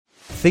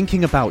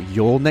thinking about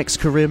your next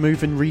career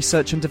move in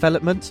research and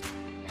development?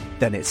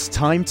 Then it's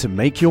time to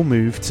make your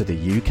move to the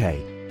UK.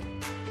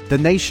 The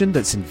nation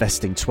that's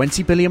investing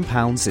 £20 billion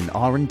in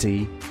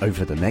R&D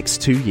over the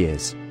next 2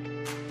 years.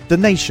 The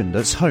nation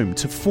that's home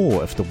to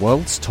 4 of the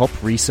world's top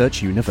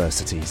research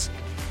universities.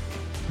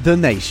 The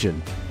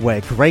nation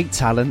where great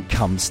talent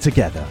comes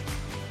together.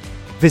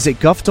 Visit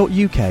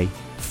gov.uk/great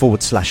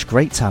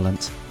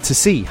talent to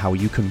see how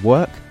you can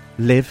work,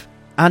 live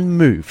and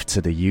move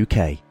to the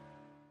UK.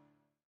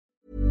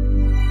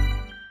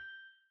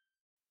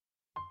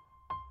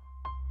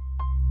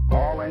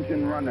 All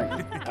engine running.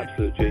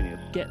 Absolute genius.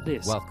 Get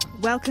this.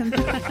 Welcome.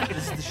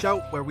 This is the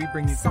show where we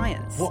bring you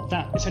Science. What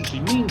that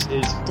essentially means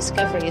is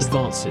discoveries,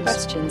 advances,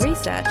 Questions.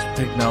 Research.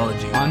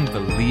 technology.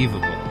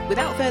 Unbelievable.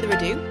 Without further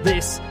ado,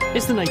 This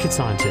is The Naked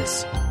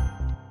Scientists.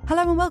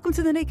 hello and welcome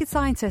to The Naked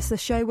Scientists, the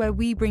show where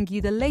we bring you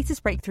the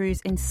latest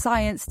breakthroughs in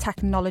science,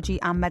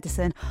 technology and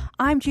medicine.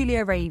 I'm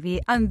Julia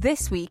Ravey, and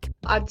this week...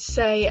 I'd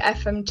say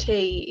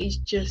FMT is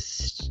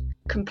just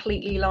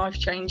completely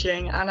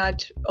life-changing, and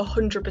I'd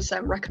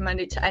 100% recommend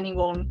it to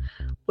anyone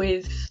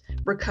with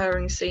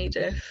recurring C.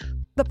 diff.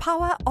 The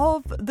power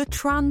of the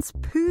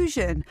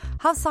transfusion.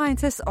 How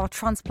scientists are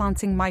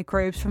transplanting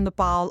microbes from the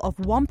bowel of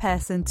one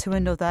person to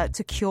another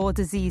to cure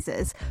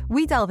diseases.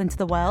 We delve into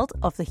the world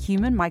of the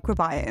human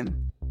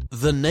microbiome.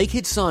 The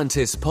Naked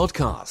Scientists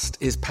podcast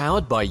is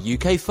powered by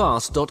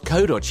ukfast.co.uk.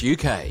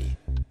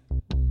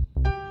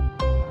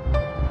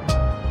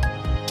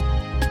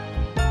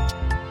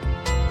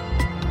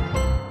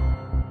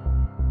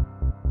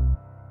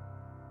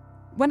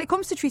 When it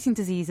comes to treating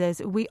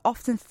diseases, we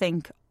often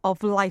think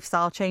of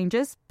lifestyle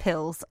changes,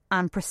 pills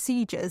and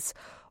procedures.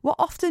 What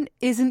often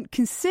isn't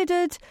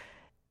considered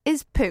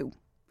is poo.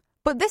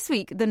 But this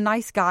week, the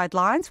NICE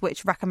guidelines,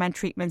 which recommend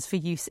treatments for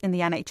use in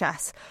the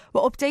NHS,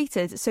 were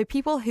updated so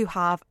people who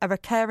have a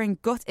recurring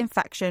gut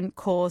infection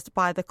caused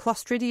by the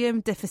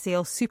Clostridium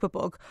difficile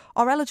superbug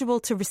are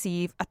eligible to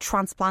receive a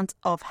transplant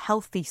of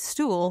healthy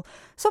stool,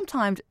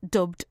 sometimes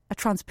dubbed a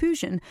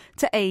transfusion,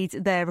 to aid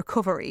their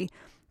recovery.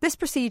 This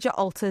procedure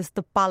alters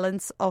the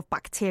balance of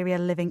bacteria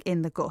living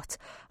in the gut,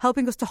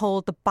 helping us to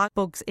hold the bad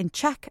bugs in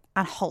check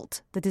and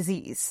halt the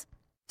disease.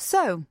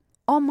 So,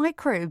 are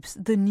microbes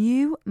the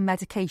new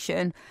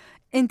medication?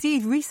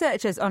 Indeed,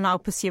 researchers are now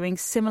pursuing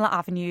similar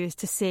avenues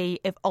to see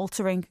if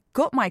altering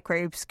gut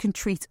microbes can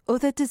treat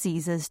other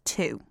diseases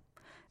too.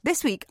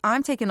 This week,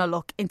 I'm taking a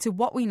look into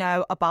what we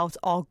know about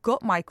our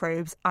gut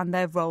microbes and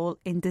their role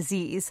in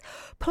disease.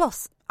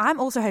 Plus, I'm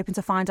also hoping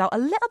to find out a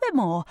little bit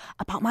more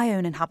about my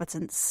own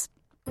inhabitants.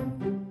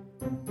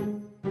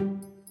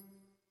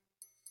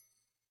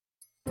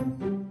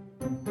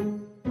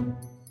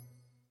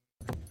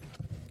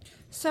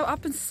 So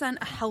I've been sent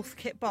a health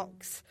kit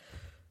box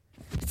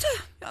to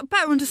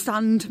better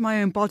understand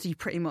my own body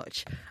pretty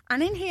much.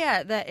 And in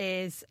here there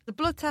is the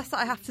blood test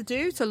that I have to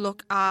do to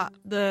look at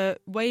the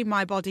way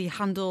my body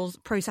handles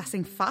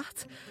processing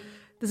fat.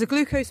 There's a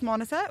glucose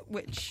monitor,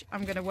 which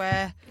I'm going to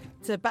wear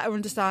to better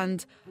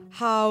understand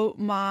how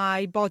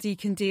my body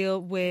can deal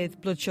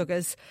with blood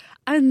sugars.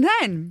 And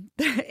then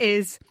there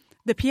is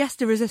the pièce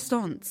de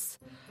résistance,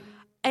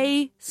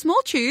 a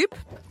small tube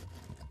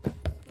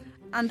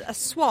and a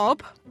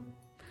swab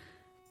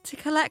to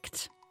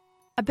collect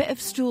a bit of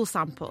stool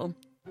sample.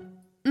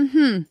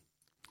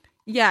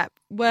 Yeah,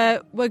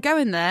 we're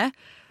going there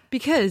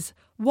because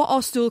what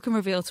our stool can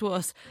reveal to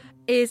us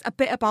is a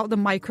bit about the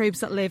microbes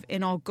that live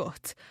in our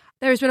gut.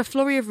 There has been a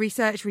flurry of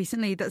research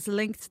recently that's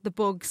linked the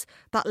bugs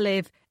that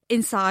live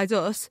inside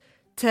us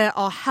to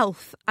our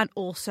health and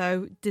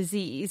also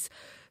disease.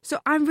 So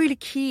I'm really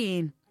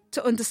keen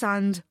to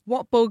understand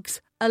what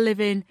bugs are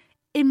living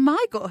in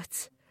my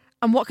gut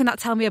and what can that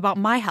tell me about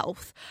my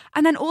health.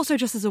 And then also,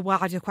 just as a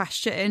wider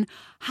question,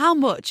 how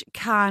much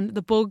can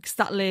the bugs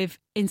that live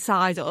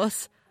inside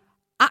us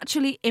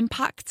actually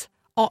impact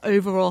our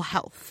overall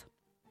health?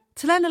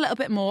 To learn a little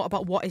bit more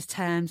about what is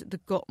termed the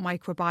gut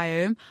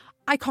microbiome,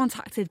 I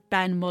contacted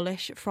Ben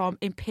Mullish from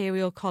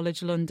Imperial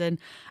College London,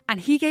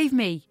 and he gave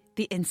me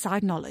the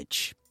inside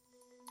knowledge.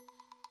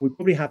 We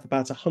probably have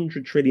about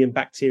 100 trillion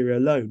bacteria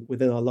alone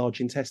within our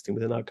large intestine,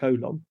 within our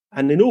colon.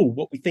 And in all,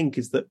 what we think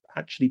is that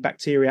actually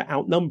bacteria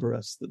outnumber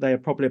us, that they are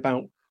probably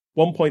about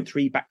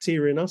 1.3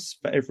 bacteria in us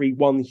for every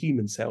one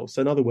human cell.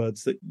 So in other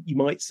words, that you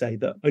might say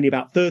that only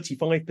about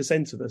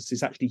 35% of us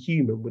is actually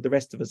human, with the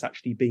rest of us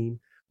actually being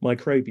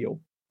microbial.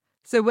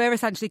 So we're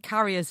essentially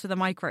carriers for the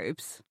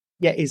microbes.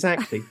 Yeah,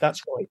 exactly.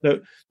 That's right.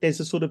 So there's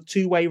a sort of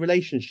two-way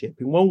relationship.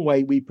 In one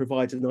way, we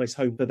provide a nice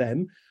home for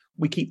them.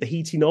 We keep the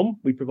heating on.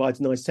 We provide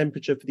a nice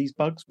temperature for these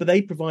bugs, but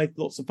they provide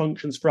lots of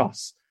functions for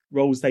us,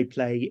 roles they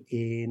play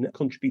in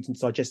contributing to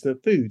digestion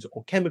of foods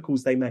or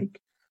chemicals they make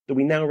that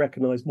we now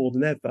recognise more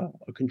than ever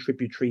are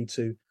contributory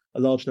to a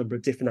large number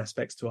of different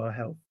aspects to our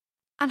health.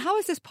 And how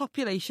is this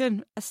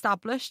population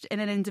established in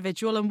an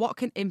individual, and what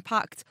can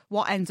impact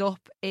what ends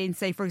up in,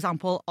 say, for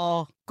example,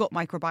 our gut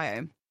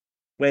microbiome?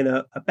 When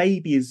a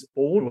baby is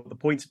born, or at the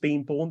point of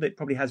being born, it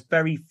probably has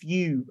very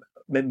few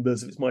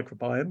members of its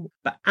microbiome.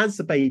 But as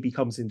the baby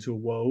comes into a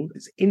world,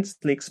 it's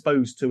instantly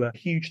exposed to a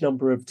huge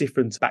number of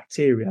different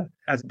bacteria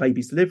as the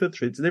baby's delivered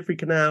through the delivery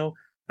canal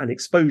and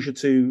exposure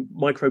to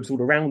microbes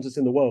all around us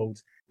in the world.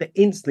 That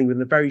instantly,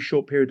 within a very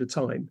short period of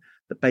time,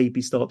 the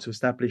babies start to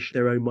establish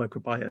their own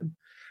microbiome.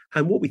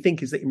 And what we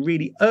think is that in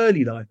really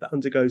early life, that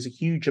undergoes a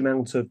huge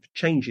amount of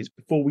changes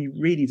before we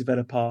really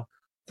develop our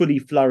fully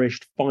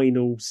flourished,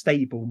 final,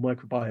 stable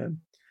microbiome.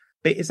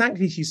 But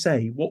exactly as you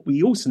say, what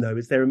we also know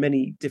is there are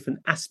many different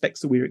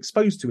aspects that we're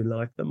exposed to in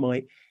life that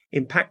might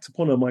impact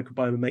upon our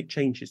microbiome and make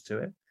changes to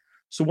it.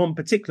 So one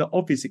particular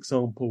obvious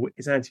example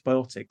is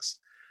antibiotics.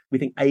 We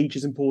think age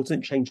is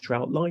important, change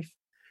throughout life.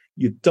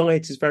 Your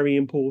diet is very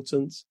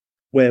important,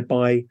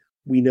 whereby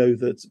we know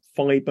that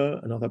fiber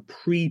and other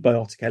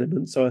prebiotic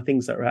elements, so are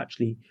things that are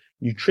actually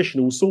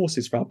nutritional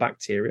sources for our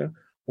bacteria,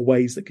 or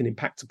ways that can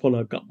impact upon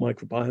our gut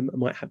microbiome and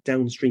might have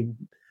downstream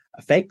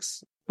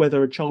effects,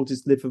 whether a child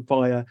is delivered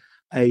via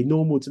a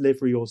normal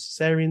delivery or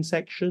cesarean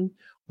section,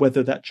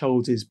 whether that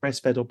child is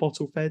breastfed or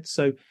bottle fed.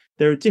 So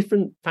there are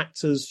different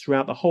factors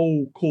throughout the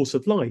whole course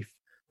of life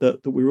that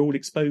we're all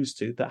exposed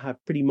to that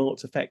have pretty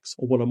marked effects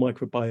on what a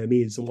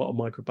microbiome is and what a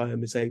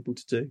microbiome is able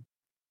to do.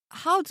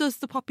 How does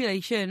the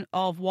population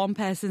of one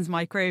person's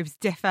microbes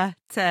differ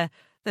to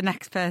the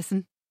next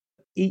person?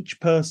 Each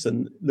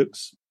person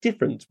looks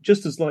different,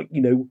 just as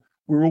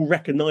we're all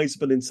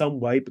recognizable in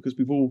some way because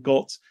we've all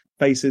got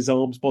faces,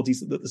 arms, bodies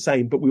that look the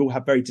same, but we all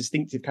have very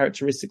distinctive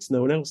characteristics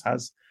no one else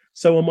has.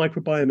 So our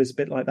microbiome is a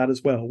bit like that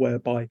as well,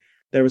 whereby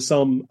there are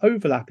some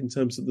overlap in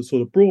terms of the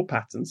sort of broad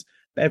patterns,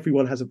 but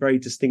everyone has a very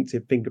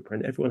distinctive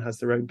fingerprint. Everyone has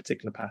their own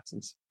particular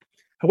patterns.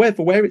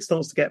 However, where it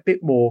starts to get a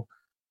bit more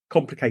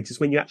complicated is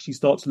when you actually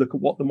start to look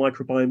at what the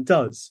microbiome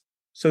does.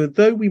 So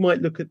though we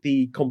might look at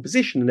the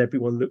composition and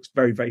everyone looks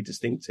very, very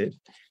distinctive,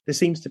 there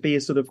seems to be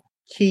a sort of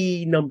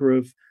key number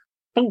of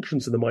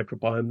functions of the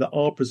microbiome that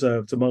are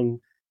preserved among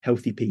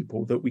healthy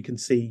people that we can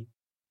see.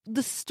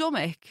 The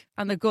stomach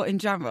and the gut in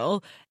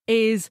general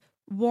is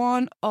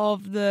one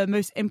of the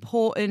most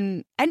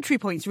important entry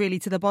points really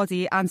to the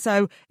body, and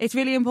so it's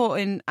really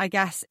important, I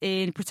guess,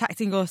 in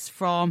protecting us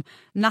from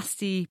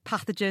nasty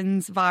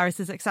pathogens,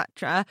 viruses,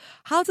 etc.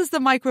 How does the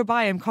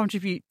microbiome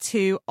contribute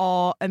to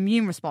our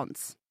immune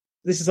response?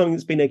 This is something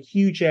that's been a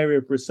huge area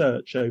of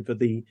research over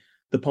the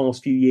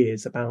past few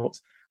years about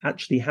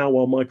actually how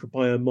our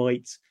microbiome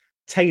might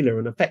tailor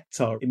and affect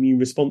our immune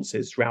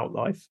responses throughout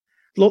life.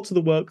 Lots of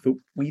the work that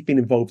we've been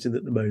involved in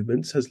at the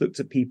moment has looked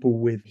at people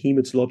with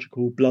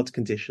hematological blood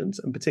conditions,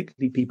 and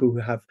particularly people who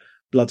have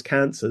blood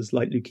cancers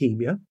like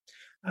leukemia,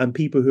 and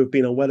people who have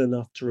been unwell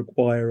enough to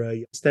require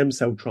a stem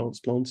cell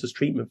transplant as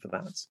treatment for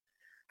that.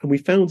 And we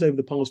found over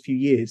the past few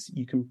years,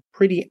 you can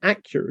pretty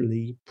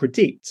accurately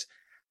predict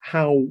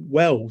how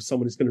well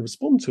someone is going to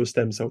respond to a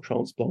stem cell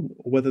transplant,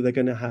 or whether they're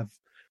going to have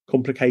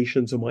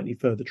complications or might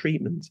need further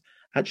treatment,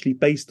 actually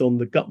based on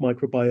the gut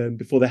microbiome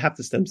before they have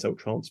the stem cell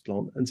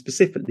transplant, and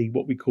specifically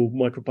what we call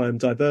microbiome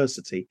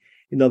diversity.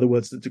 In other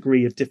words, the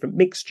degree of different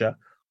mixture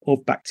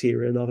of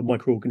bacteria and other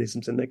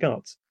microorganisms in their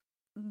gut.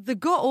 The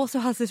gut also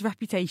has this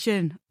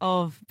reputation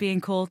of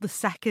being called the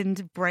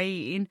second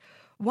brain.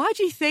 Why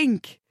do you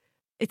think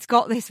it's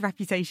got this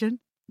reputation?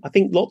 I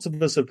think lots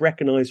of us have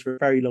recognised for a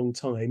very long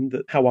time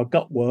that how our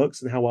gut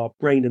works and how our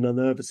brain and our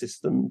nervous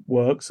system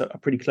works are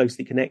pretty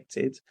closely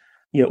connected.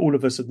 All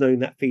of us have known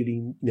that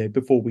feeling,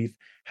 before we've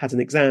had an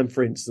exam,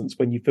 for instance,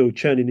 when you feel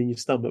churning in your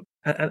stomach.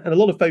 And a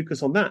lot of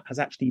focus on that has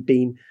actually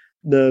been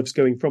nerves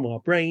going from our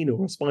brain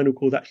or our spinal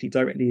cord actually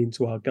directly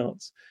into our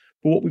guts.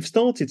 But what we've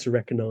started to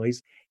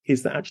recognise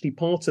is that actually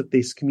part of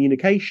this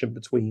communication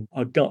between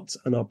our gut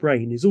and our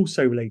brain is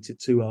also related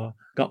to our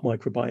gut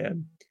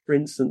microbiome. For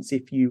instance,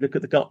 if you look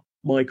at the gut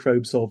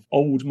microbes of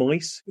old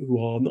mice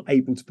who are not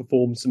able to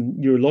perform some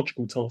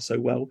neurological tasks so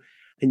well,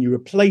 and you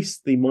replace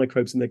the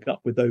microbes in their gut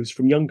with those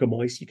from younger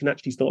mice, you can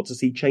actually start to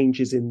see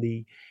changes in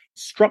the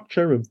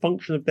structure and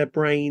function of their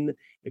brain.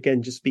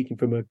 Again, just speaking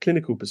from a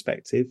clinical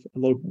perspective, a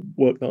lot of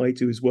work that I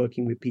do is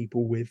working with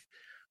people with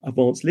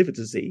advanced liver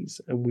disease.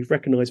 And we've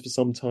recognised for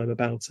some time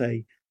about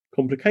a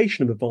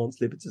complication of advanced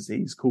liver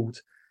disease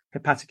called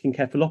hepatic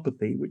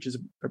encephalopathy, which is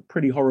a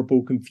pretty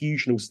horrible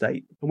confusional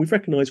state. And we've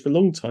recognised for a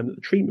long time that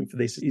the treatment for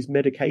this is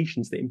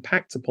medications that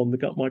impact upon the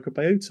gut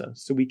microbiota.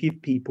 So we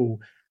give people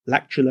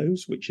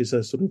lactulose, which is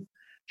a sort of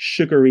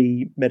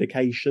sugary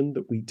medication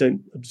that we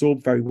don't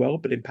absorb very well,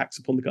 but impacts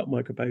upon the gut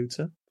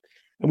microbiota.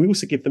 And we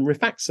also give them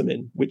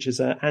rifaximin, which is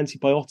an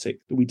antibiotic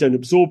that we don't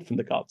absorb from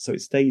the gut, so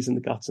it stays in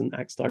the gut and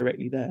acts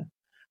directly there.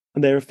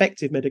 And they're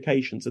effective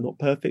medications. They're not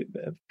perfect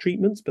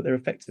treatments, but they're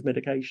effective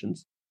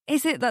medications.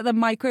 Is it that the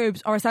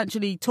microbes are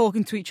essentially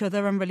talking to each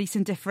other and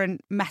releasing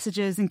different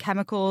messages and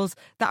chemicals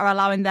that are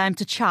allowing them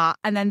to chat,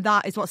 and then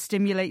that is what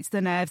stimulates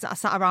the nerves that are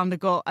sat around the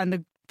gut, and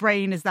the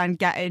brain is then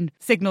getting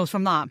signals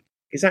from that?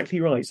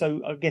 Exactly right.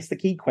 So I guess the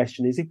key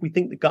question is, if we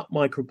think the gut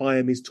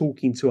microbiome is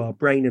talking to our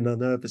brain and our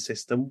nervous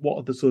system, what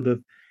are the sort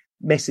of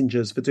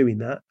messengers for doing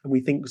that? And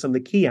we think some of the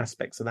key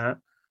aspects of that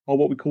are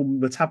what we call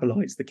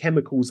metabolites, the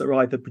chemicals that are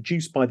either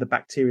produced by the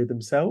bacteria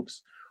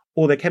themselves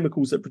or they're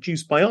chemicals that are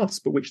produced by us,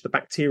 but which the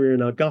bacteria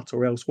in our gut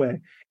or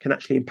elsewhere can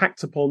actually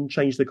impact upon,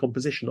 change the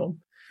composition on.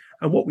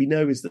 And what we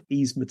know is that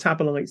these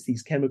metabolites,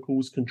 these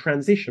chemicals, can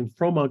transition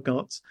from our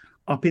gut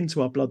up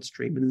into our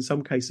bloodstream, and in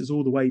some cases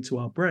all the way to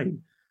our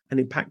brain, and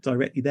impact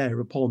directly there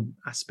upon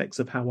aspects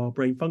of how our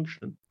brain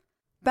function.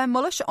 Ben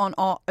Mullish on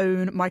our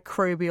own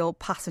microbial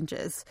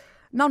passengers.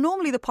 Now,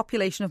 normally the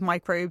population of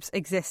microbes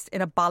exists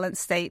in a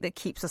balanced state that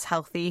keeps us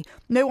healthy.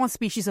 No one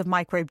species of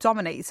microbe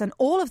dominates, and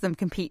all of them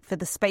compete for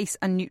the space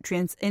and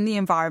nutrients in the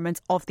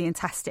environment of the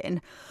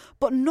intestine.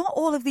 But not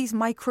all of these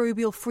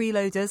microbial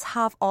freeloaders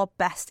have our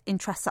best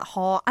interests at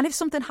heart. And if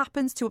something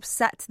happens to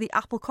upset the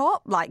apple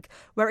cart, like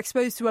we're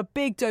exposed to a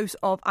big dose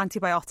of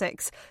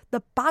antibiotics,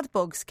 the bad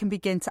bugs can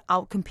begin to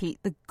outcompete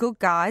the good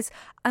guys,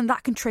 and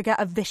that can trigger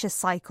a vicious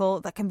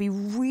cycle that can be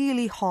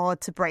really hard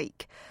to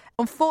break.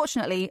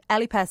 Unfortunately,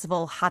 Ellie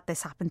Percival had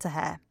this happen to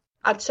her.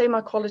 I'd say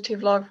my quality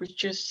of life was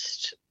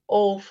just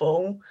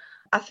awful.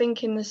 I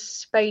think in the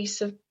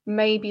space of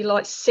maybe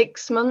like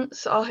 6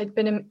 months, I had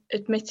been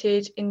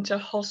admitted into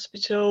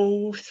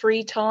hospital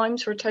 3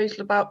 times for a total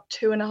of about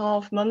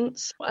 2.5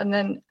 months. And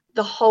then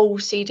the whole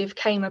C. diff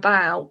came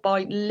about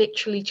by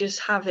literally just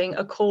having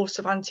a course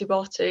of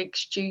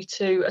antibiotics due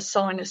to a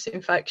sinus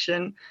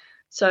infection.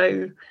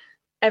 So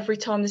every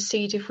time the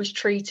C. diff was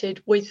treated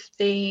with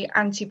the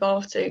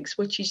antibiotics,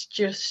 which is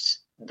just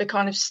the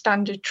kind of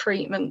standard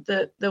treatment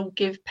that they'll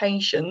give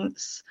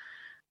patients,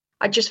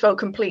 I just felt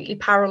completely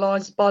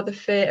paralysed by the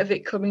fear of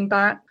it coming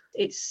back.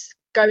 It's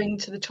going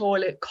to the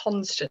toilet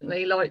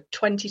constantly, like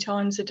 20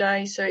 times a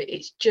day. So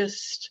it's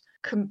just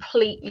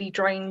completely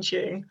drains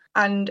you.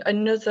 And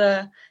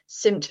another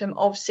symptom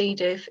of C.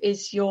 diff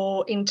is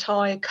your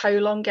entire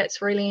colon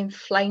gets really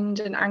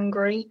inflamed and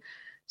angry.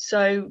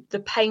 So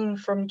the pain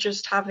from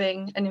just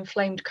having an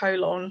inflamed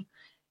colon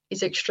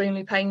is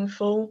extremely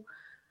painful.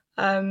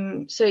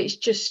 So it's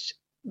just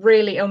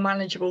really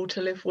unmanageable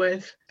to live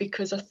with,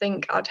 because I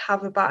think I'd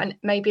have about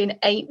maybe an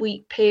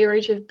 8-week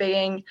period of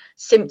being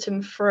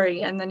symptom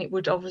free, and then it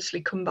would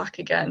obviously come back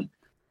again.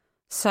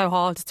 So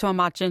hard to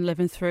imagine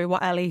living through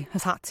what Ellie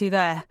has had to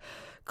there.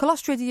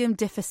 Clostridium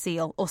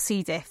difficile, or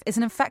C. diff, is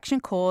an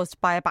infection caused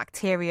by a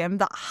bacterium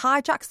that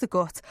hijacks the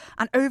gut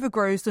and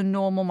overgrows the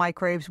normal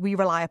microbes we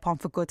rely upon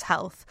for good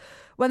health.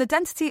 When the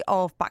density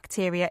of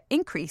bacteria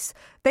increase,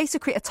 they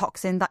secrete a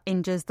toxin that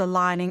injures the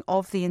lining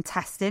of the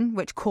intestine,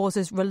 which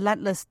causes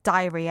relentless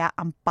diarrhoea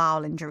and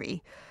bowel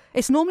injury.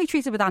 It's normally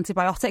treated with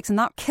antibiotics, and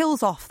that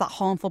kills off that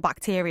harmful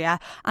bacteria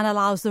and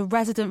allows the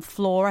resident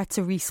flora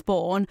to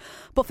respawn.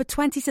 But for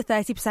 20 to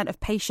 30% of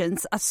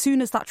patients, as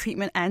soon as that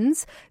treatment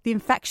ends, the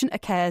infection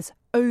occurs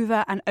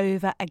over and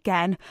over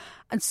again,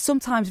 and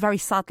sometimes very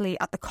sadly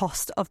at the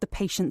cost of the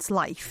patient's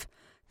life.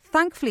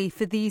 Thankfully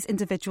for these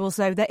individuals,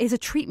 though, there is a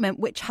treatment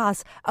which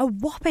has a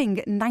whopping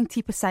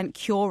 90%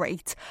 cure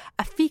rate,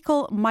 a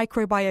fecal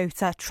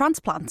microbiota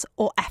transplant,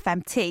 or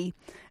FMT.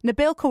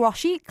 Nabil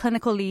Qureshi,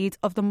 clinical lead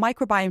of the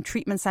Microbiome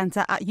Treatment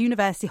Centre at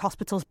University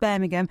Hospitals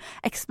Birmingham,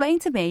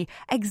 explained to me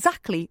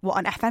exactly what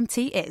an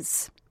FMT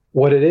is.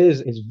 What it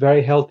is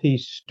very healthy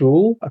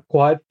stool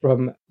acquired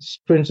from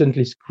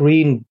stringently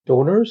screened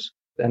donors,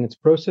 and it's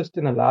processed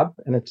in a lab,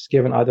 and it's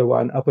given either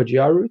by an upper GI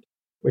route,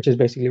 which is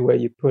basically where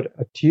you put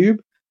a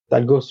tube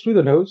that goes through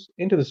the nose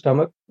into the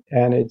stomach,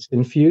 and it's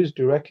infused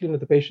directly into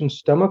the patient's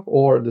stomach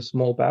or the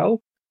small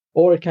bowel,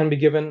 or it can be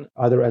given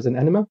either as an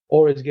enema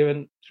or it's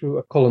given through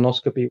a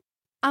colonoscopy.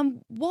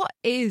 And what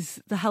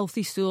is the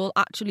healthy stool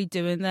actually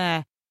doing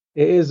there?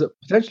 It is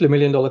potentially $1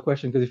 million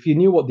question, because if you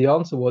knew what the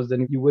answer was,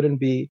 then you wouldn't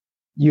be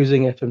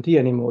using FMT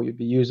anymore. You'd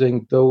be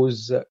using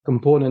those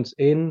components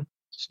in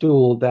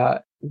stool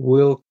that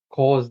will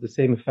cause the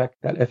same effect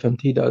that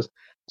FMT does.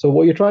 So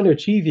what you're trying to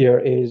achieve here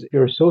is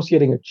you're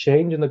associating a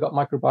change in the gut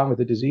microbiome with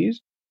the disease.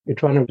 You're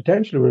trying to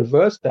potentially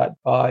reverse that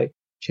by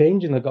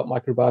changing the gut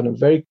microbiome in a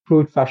very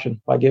crude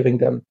fashion, by giving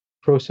them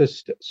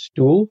processed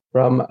stool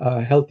from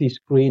a healthy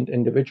screened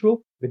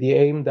individual, with the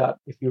aim that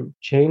if you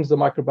change the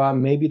microbiome,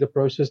 maybe the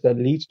process that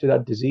leads to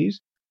that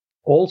disease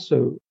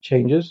also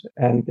changes,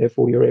 and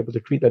therefore you're able to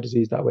treat that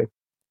disease that way.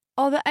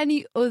 Are there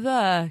any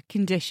other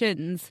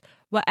conditions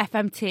where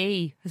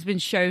FMT has been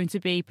shown to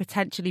be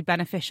potentially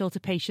beneficial to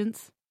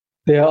patients?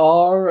 There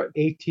are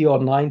 80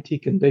 or 90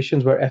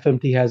 conditions where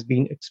FMT has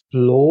been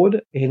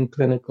explored in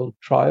clinical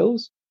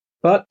trials,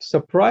 but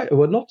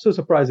not so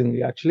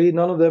surprisingly, actually,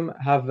 none of them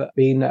have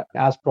been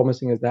as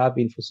promising as they have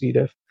been for C.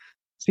 diff.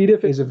 C.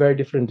 diff is a very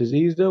different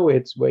disease, though.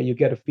 It's where you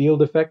get a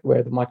field effect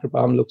where the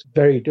microbiome looks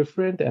very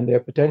different, and there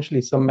are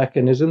potentially some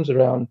mechanisms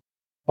around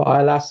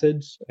bile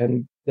acids,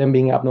 and them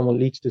being abnormal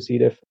leads to C.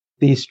 diff.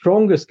 The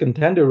strongest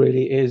contender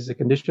really is a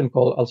condition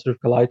called ulcerative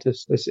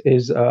colitis. This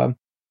is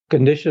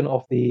condition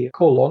of the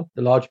colon,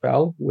 the large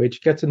bowel,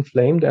 which gets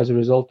inflamed as a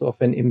result of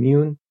an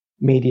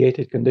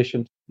immune-mediated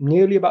condition.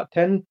 Nearly about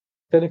 10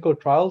 clinical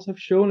trials have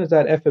shown is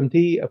that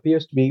FMT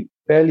appears to be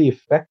fairly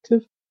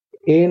effective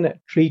in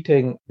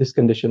treating this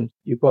condition.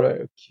 You've got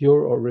a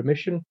cure or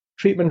remission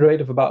treatment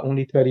rate of about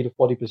only 30 to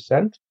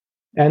 40%,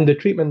 and the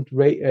treatment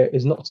rate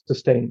is not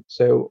sustained.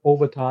 So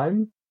over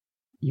time,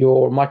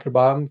 your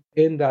microbiome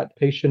in that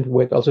patient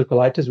with ulcerative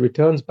colitis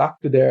returns back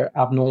to their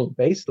abnormal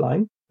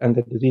baseline, and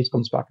the disease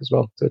comes back as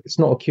well. So it's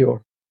not a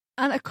cure.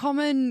 And a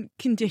common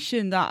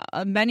condition that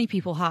many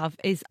people have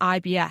is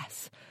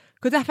IBS.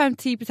 Could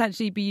FMT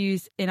potentially be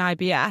used in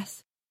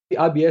IBS? The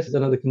IBS is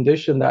another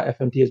condition that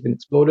FMT has been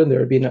explored in. There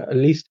have been at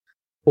least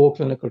 4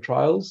 clinical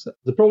trials.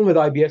 The problem with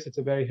IBS, it's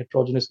a very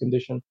heterogeneous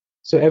condition.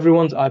 So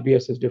everyone's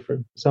IBS is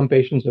different. Some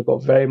patients have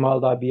got very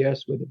mild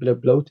IBS with a bit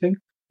of bloating,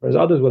 whereas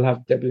others will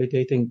have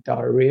debilitating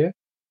diarrhea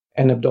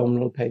and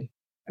abdominal pain.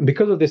 And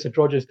because of this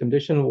heterogeneous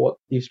condition, what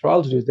these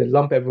trials do is they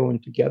lump everyone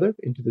together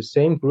into the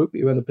same group,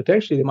 even though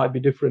potentially there might be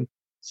different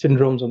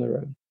syndromes on their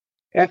own.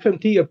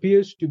 FMT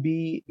appears to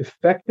be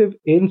effective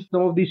in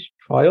some of these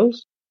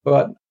trials,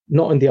 but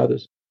not in the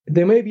others.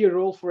 There may be a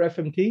role for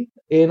FMT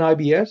in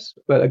IBS,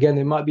 but again,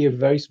 there might be a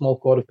very small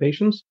cohort of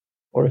patients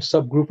or a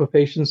subgroup of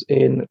patients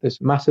in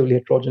this massively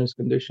heterogeneous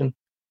condition.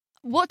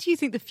 What do you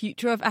think the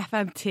future of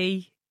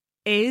FMT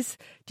is?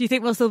 Do you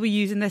think we'll still be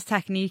using this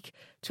technique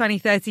 20,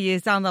 30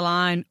 years down the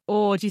line?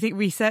 Or do you think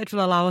research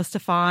will allow us to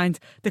find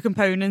the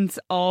components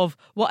of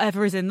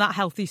whatever is in that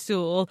healthy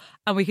stool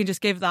and we can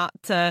just give that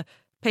to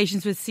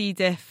patients with C.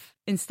 diff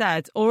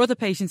instead, or other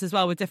patients as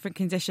well with different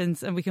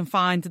conditions, and we can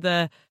find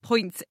the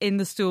points in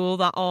the stool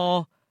that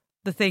are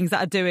the things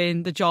that are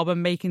doing the job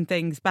and making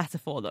things better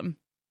for them?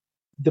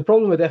 The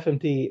problem with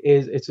FMT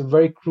is it's a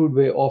very crude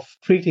way of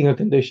treating a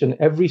condition.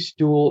 Every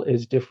stool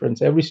is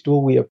different. Every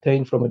stool we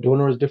obtain from a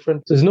donor is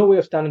different. So there's no way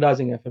of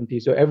standardizing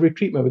FMT. So every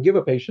treatment we give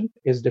a patient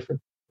is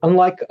different.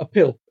 Unlike a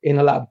pill in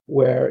a lab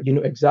where you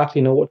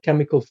exactly know what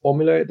chemical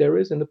formula there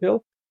is in the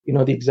pill, you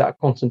know the exact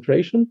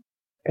concentration,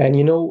 and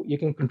you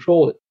can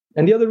control it.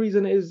 And the other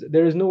reason is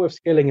there is no way of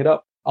scaling it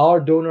up. Our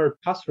donor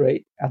pass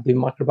rate at the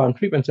Microbiome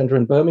Treatment Center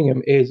in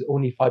Birmingham is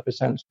only 5%.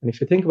 And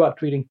if you think about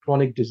treating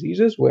chronic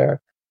diseases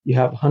where you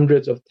have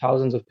hundreds of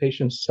thousands of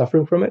patients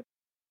suffering from it,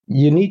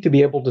 you need to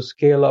be able to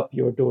scale up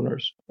your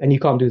donors. And you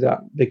can't do that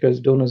because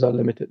donors are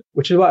limited,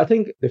 which is why I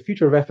think the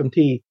future of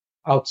FMT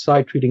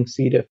outside treating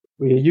C. diff,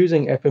 we're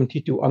using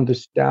FMT to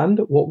understand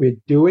what we're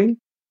doing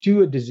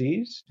to a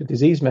disease, to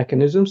disease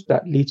mechanisms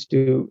that leads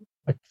to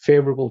a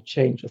favorable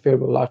change, a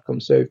favorable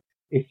outcome. So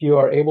if you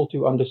are able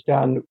to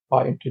understand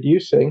by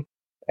introducing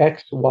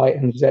X, Y,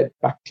 and Z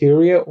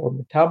bacteria or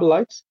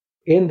metabolites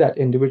in that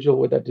individual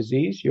with that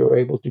disease, you're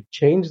able to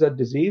change that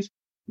disease.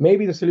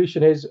 Maybe the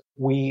solution is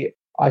we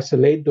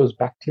isolate those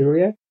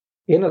bacteria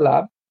in a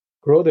lab,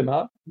 grow them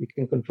out. We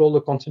can control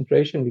the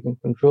concentration. We can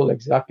control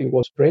exactly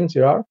what strains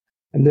there are.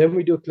 And then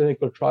we do a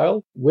clinical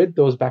trial with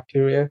those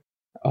bacteria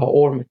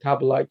or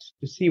metabolites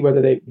to see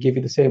whether they give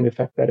you the same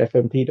effect that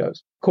FMT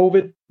does.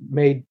 COVID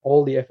made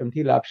all the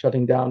FMT labs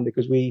shutting down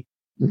because we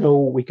know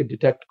we could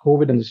detect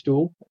COVID in the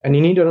stool. And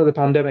you need another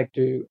pandemic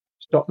to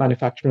stop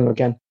manufacturing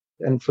again.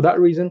 And for that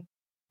reason,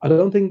 I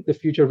don't think the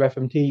future of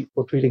FMT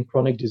for treating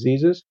chronic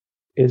diseases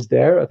is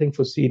there. I think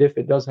for C. diff,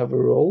 it does have a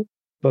role.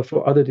 But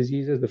for other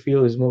diseases, the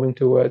field is moving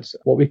towards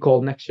what we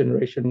call next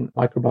generation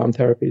microbiome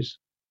therapies.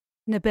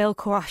 Nabil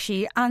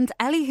Qureshi and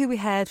Ellie, who we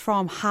heard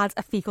from, had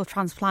a fecal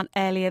transplant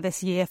earlier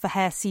this year for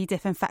her C.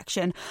 diff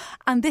infection.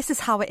 And this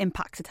is how it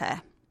impacted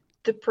her.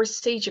 The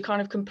procedure kind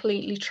of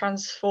completely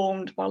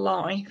transformed my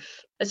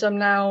life, as I'm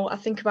now, I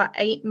think, about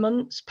 8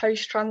 months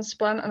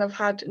post-transplant, and I've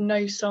had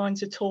no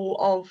signs at all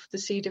of the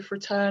C. diff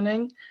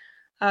returning.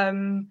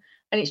 And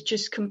it's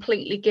just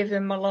completely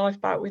given my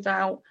life back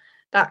without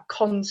that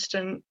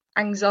constant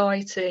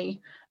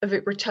anxiety of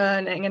it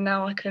returning. And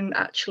now I can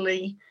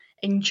actually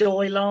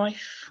enjoy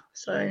life.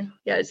 So,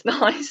 yeah, it's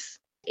nice.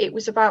 It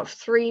was about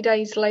 3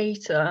 days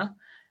later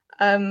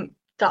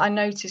that I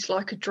noticed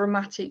like a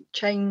dramatic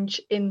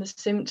change in the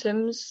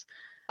symptoms.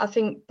 I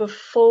think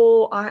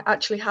before I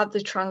actually had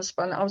the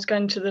transplant, I was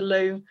going to the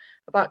loo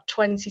about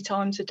 20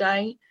 times a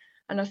day.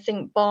 And I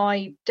think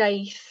by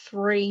day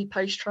 3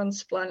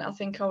 post-transplant, I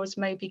think I was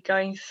maybe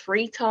going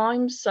 3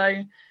 times. So,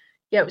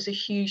 yeah, it was a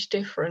huge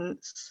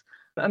difference.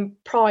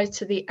 And prior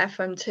to the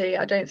FMT,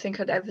 I don't think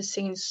I'd ever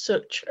seen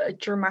such a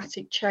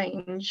dramatic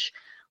change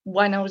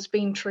when I was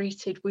being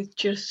treated with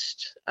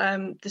just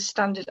the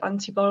standard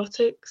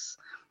antibiotics.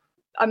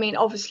 I mean,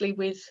 obviously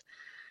with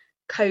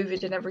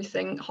COVID and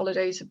everything,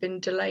 holidays have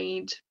been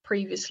delayed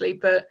previously,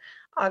 but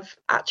I've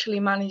actually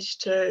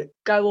managed to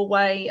go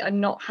away and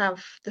not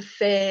have the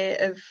fear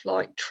of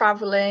like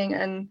traveling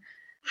and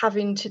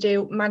having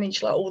to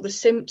manage like all the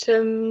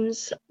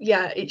symptoms.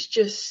 Yeah,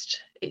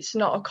 it's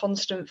not a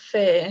constant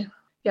fear.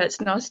 Yeah,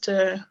 it's nice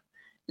to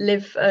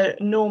live a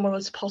normal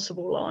as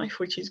possible life,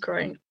 which is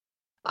great.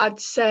 I'd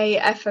say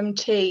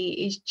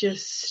FMT is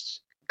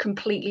just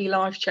completely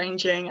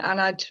life-changing, and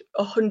I'd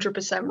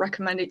 100%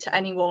 recommend it to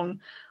anyone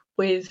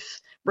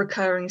with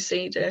recurring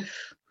C.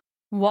 diff.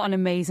 What an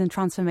amazing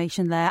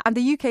transformation there. And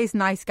the UK's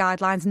NICE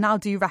guidelines now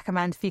do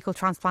recommend faecal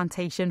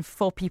transplantation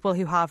for people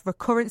who have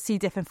recurrent C.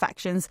 diff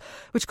infections,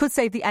 which could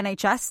save the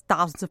NHS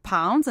thousands of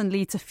pounds and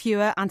lead to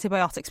fewer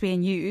antibiotics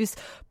being used,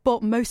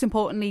 but most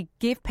importantly,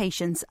 give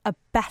patients a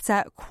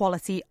better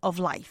quality of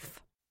life.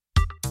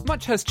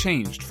 Much has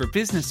changed for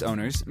business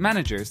owners,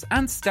 managers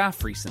and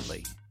staff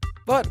recently.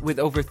 But with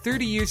over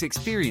 30 years'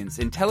 experience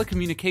in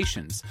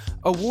telecommunications,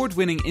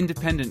 award-winning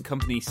independent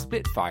company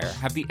Spitfire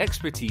have the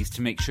expertise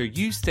to make sure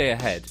you stay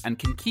ahead and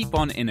can keep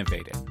on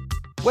innovating.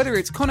 Whether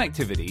it's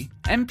connectivity,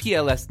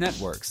 MPLS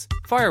networks,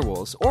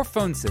 firewalls, or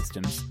phone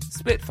systems,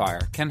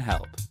 Spitfire can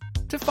help.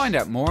 To find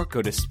out more,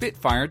 go to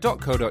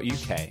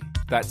spitfire.co.uk.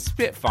 That's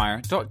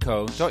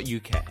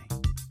spitfire.co.uk.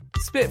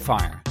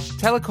 Spitfire,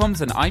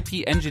 telecoms and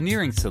IP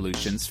engineering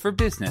solutions for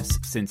business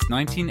since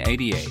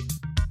 1988.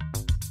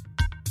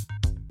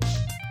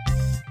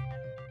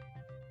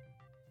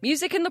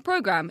 Music in the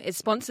programme is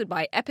sponsored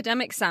by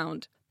Epidemic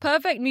Sound,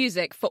 perfect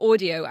music for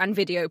audio and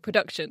video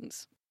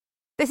productions.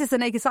 This is The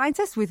Naked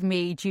Scientist with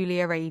me,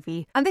 Julia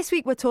Ravey. And this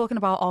week we're talking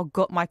about our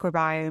gut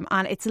microbiome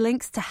and its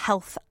links to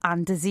health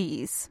and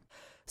disease.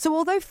 So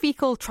although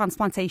fecal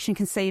transplantation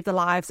can save the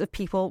lives of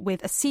people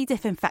with a C.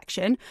 diff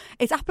infection,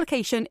 its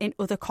application in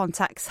other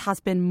contexts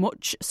has been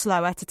much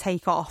slower to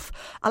take off.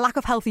 A lack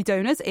of healthy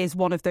donors is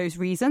one of those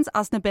reasons.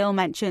 As Nabil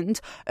mentioned,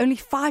 only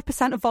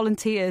 5% of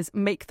volunteers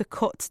make the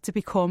cut to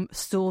become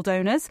stool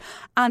donors.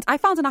 And I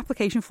found an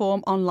application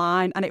form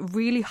online and it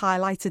really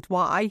highlighted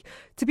why,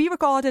 to be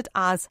regarded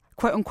as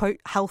quote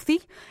unquote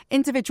healthy,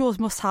 individuals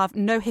must have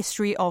no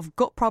history of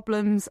gut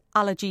problems,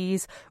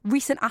 allergies,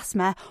 recent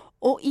asthma,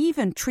 or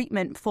even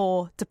treatment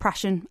for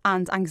depression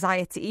and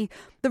anxiety.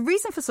 The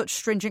reason for such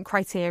stringent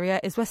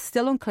criteria is we're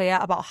still unclear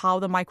about how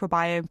the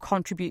microbiome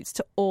contributes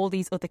to all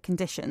these other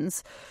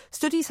conditions.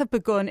 Studies have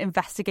begun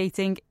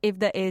investigating if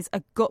there is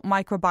a gut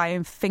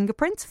microbiome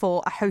fingerprint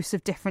for a host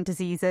of different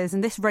diseases,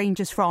 and this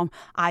ranges from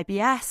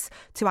IBS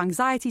to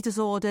anxiety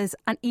disorders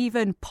and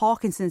even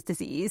Parkinson's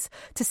disease,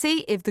 to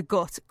see if the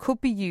gut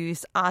could be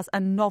used as a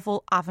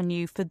novel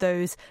avenue for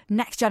those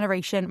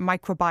next-generation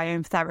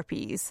microbiome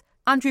therapies.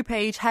 Andrew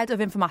Page, Head of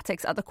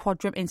Informatics at the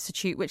Quadram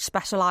Institute, which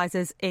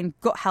specialises in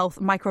gut health,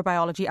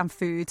 microbiology and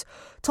food,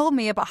 told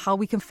me about how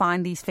we can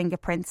find these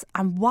fingerprints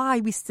and why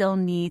we still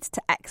need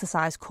to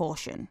exercise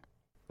caution.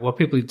 What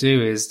people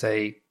do is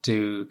they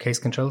do case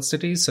control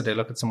studies. So they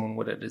look at someone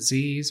with a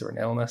disease or an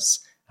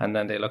illness, and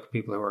then they look at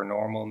people who are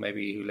normal,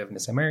 maybe who live in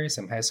the same area,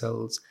 same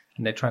households,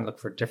 and they try and look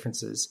for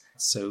differences.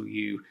 So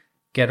you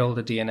get all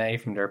the DNA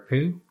from their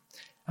poo,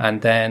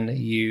 and then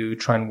you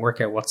try and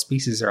work out what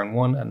species are on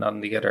one and not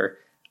on the other.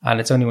 And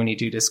it's only when you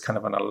do this kind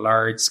of on a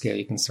large scale,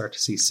 you can start to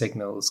see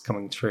signals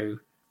coming through.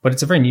 But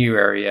it's a very new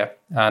area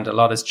and a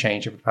lot has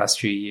changed over the past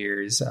few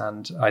years.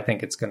 And I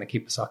think it's going to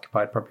keep us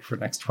occupied probably for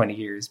the next 20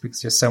 years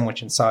because there's so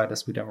much inside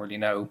us we don't really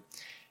know.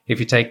 If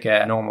you take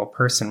a normal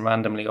person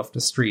randomly off the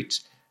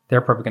street,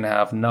 they're probably going to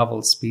have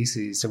novel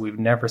species that we've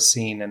never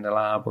seen in the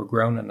lab or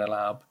grown in the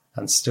lab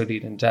and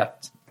studied in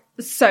depth.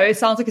 So it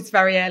sounds like it's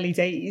very early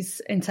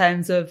days in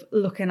terms of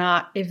looking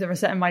at if there are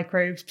certain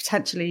microbes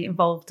potentially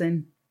involved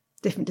in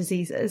different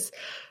diseases.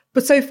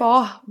 But so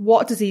far,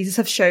 what diseases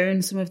have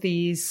shown some of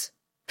these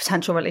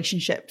potential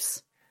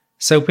relationships?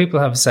 So people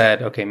have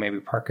said, okay, maybe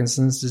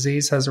Parkinson's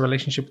disease has a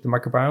relationship with the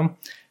microbiome.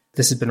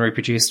 This has been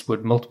reproduced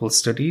with multiple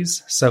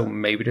studies, so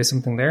maybe there's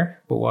something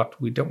there. But what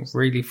we don't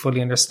really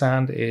fully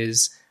understand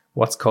is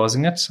what's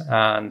causing it.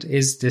 And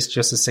is this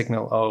just a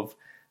signal of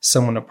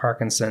someone with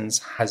Parkinson's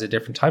has a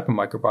different type of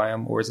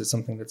microbiome, or is it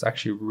something that's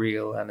actually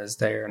real and is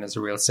there and is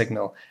a real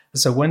signal?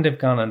 So when they've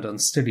gone and done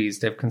studies,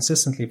 they've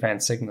consistently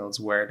found signals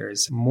where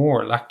there's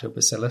more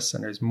lactobacillus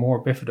and there's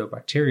more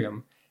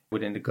bifidobacterium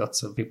within the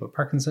guts of people with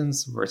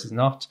Parkinson's versus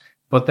not.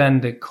 But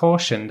then the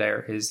caution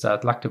there is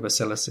that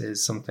lactobacillus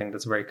is something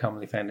that's very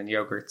commonly found in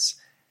yogurts.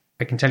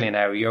 I can tell you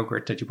now,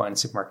 yogurt that you buy in the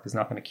supermarket is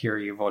not going to cure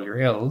you of all your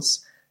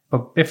ills.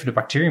 But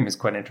bifidobacterium is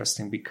quite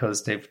interesting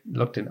because they've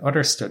looked in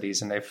other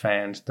studies and they've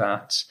found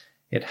that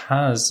it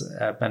has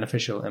a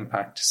beneficial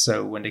impact.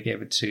 So when they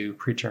gave it to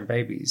preterm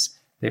babies,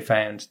 they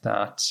found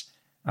that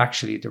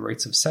actually the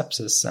rates of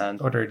sepsis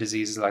and other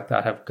diseases like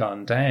that have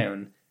gone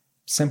down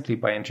simply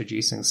by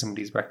introducing some of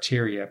these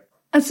bacteria.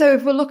 And so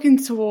if we're looking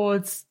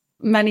towards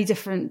many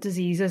different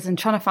diseases and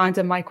trying to find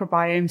a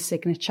microbiome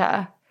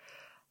signature,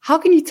 how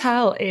can you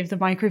tell if the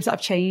microbes that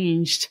have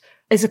changed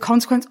is a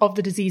consequence of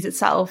the disease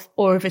itself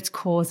or if it's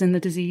causing the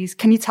disease?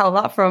 Can you tell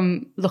that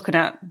from looking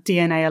at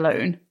DNA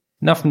alone?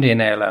 Not from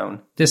DNA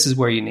alone. This is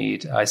where you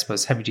need, I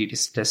suppose, heavy-duty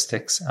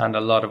statistics and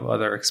a lot of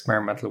other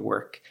experimental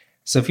work.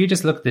 So if you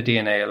just look at the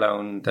DNA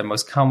alone, the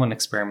most common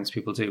experiments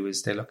people do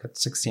is they look at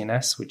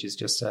 16S, which is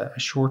just a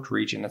short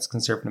region that's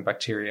conserved in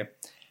bacteria.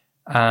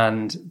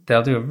 And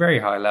they'll do a very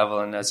high level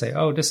and they'll say,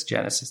 oh, this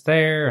genus is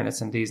there and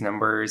it's in these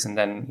numbers. And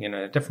then,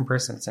 a different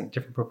person, it's in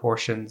different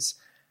proportions.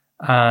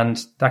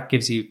 And that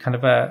gives you kind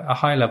of a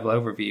high level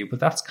overview. But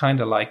that's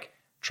kind of like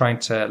trying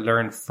to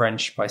learn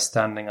French by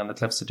standing on the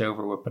cliffs of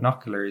Dover with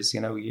binoculars.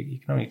 You can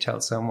only tell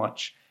so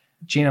much.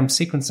 Genome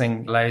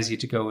sequencing allows you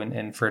to go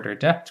in further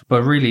depth.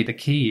 But really the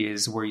key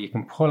is where you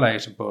can pull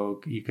out a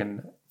bug, you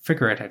can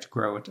figure out how to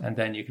grow it, and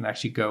then you can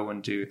actually go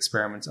and do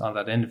experiments on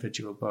that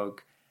individual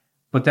bug.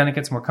 But then it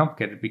gets more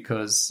complicated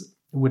because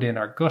within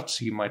our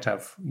gut, you might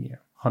have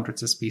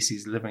hundreds of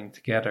species living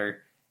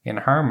together in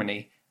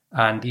harmony,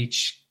 and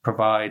each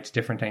provide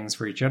different things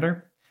for each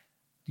other.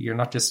 You're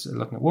not just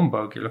looking at one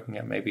bug, you're looking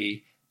at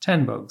maybe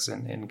 10 bugs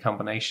in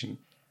combination.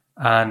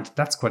 And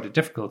that's quite a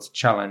difficult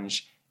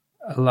challenge.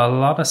 A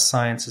lot of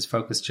science is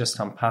focused just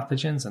on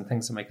pathogens and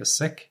things that make us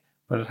sick,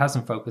 but it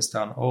hasn't focused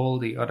on all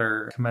the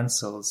other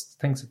commensals,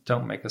 things that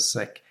don't make us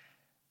sick.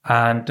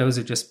 And those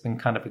have just been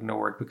kind of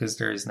ignored because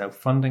there is no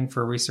funding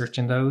for research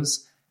in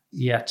those.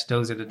 Yet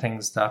those are the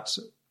things that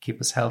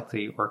keep us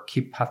healthy or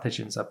keep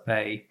pathogens at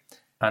bay.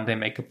 And they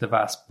make up the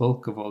vast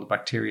bulk of all the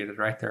bacteria that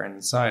are out there and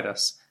inside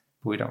us,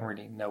 but we don't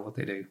really know what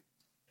they do.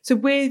 So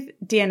with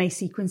DNA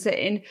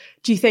sequencing,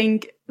 do you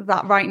think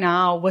that right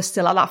now we're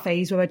still at that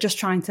phase where we're just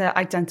trying to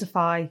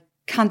identify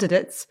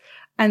candidates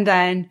and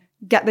then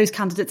get those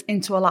candidates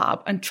into a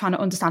lab and trying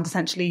to understand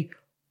essentially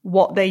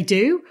what they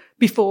do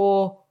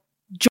before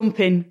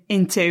jumping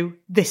into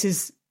this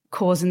is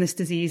causing this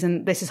disease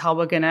and this is how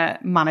we're going to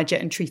manage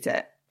it and treat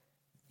it?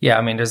 Yeah,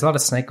 I mean, there's a lot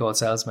of snake oil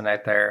salesmen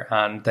out there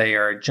and they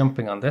are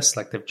jumping on this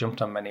like they've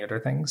jumped on many other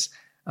things.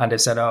 And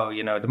they've said, oh,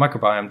 the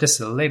microbiome, this is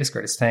the latest,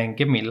 greatest thing.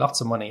 Give me lots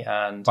of money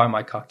and buy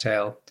my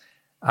cocktail.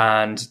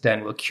 And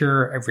then we'll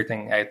cure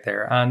everything out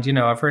there. And,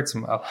 I've heard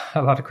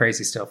a lot of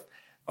crazy stuff.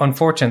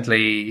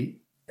 Unfortunately,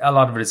 a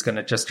lot of it is going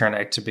to just turn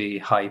out to be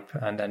hype.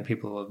 And then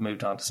people will have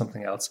moved on to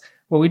something else.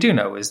 What we do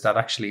know is that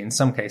actually, in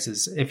some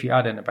cases, if you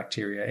add in a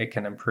bacteria, it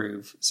can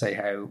improve, say,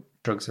 how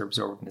drugs are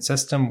absorbed in the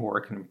system, or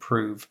it can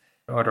improve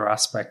other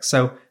aspects.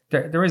 So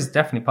there is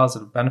definitely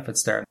positive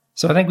benefits there.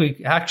 So I think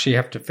we actually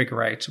have to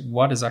figure out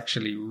what is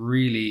actually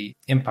really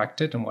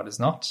impacted and what is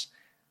not.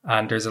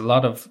 And there's a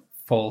lot of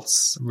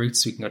false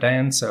routes we can go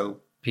down.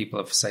 So people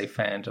have, say,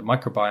 found a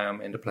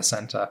microbiome in the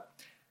placenta,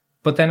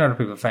 but then other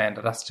people found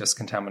that that's just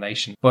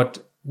contamination.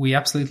 But we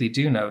absolutely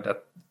do know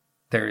that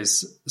there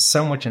is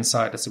so much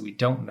inside us that we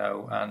don't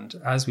know. And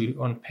as we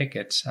unpick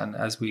it and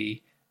as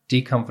we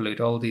deconvolute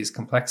all these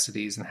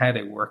complexities and how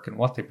they work and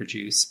what they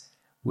produce,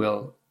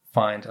 we'll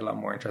find a lot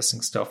more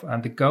interesting stuff.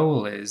 And the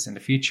goal is in the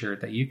future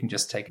that you can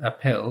just take a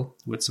pill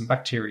with some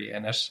bacteria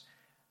in it,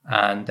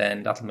 and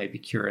then that'll maybe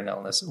cure an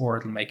illness, or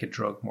it'll make a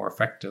drug more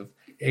effective.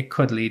 It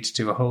could lead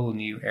to a whole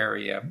new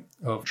area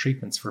of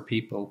treatments for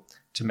people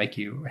to make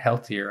you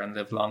healthier and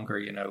live longer,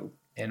 in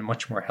a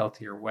much more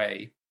healthier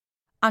way.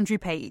 Andrew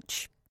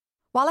Page.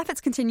 While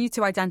efforts continue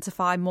to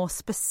identify more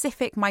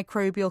specific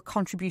microbial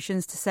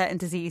contributions to certain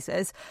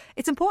diseases,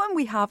 it's important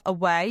we have a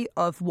way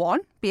of,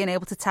 one, being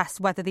able to test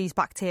whether these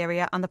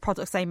bacteria and the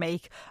products they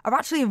make are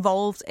actually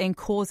involved in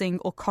causing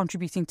or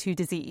contributing to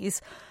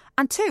disease.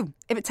 And two,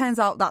 if it turns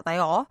out that they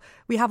are,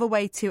 we have a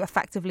way to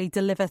effectively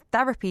deliver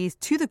therapies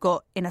to the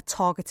gut in a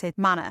targeted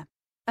manner.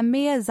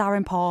 Amir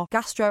Zarimpar,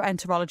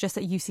 gastroenterologist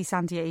at UC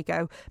San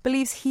Diego,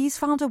 believes he's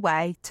found a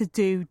way to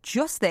do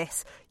just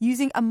this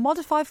using a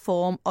modified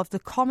form of the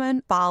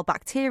common bile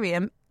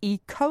bacterium E.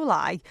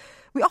 coli.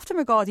 We often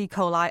regard E.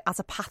 coli as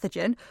a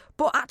pathogen,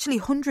 but actually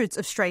hundreds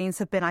of strains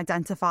have been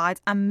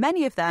identified and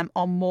many of them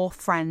are more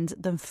friend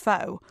than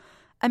foe.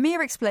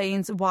 Amir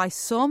explains why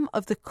some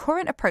of the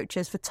current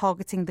approaches for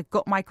targeting the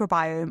gut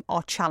microbiome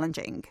are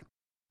challenging.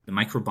 The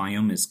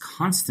microbiome is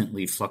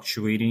constantly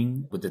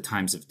fluctuating with the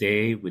times of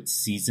day, with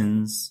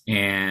seasons,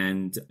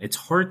 and it's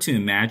hard to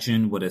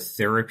imagine what a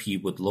therapy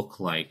would look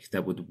like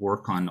that would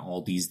work on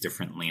all these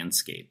different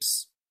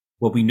landscapes.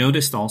 What we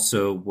noticed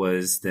also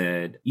was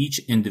that each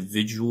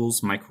individual's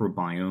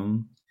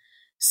microbiome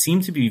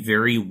seemed to be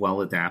very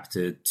well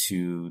adapted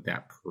to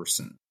that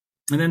person.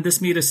 And then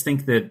this made us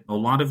think that a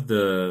lot of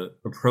the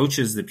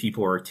approaches that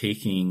people are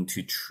taking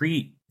to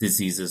treat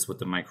diseases with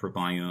the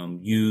microbiome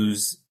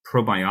use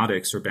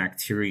probiotics or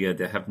bacteria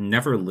that have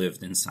never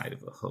lived inside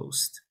of a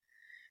host.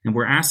 And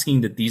we're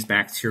asking that these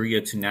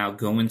bacteria to now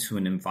go into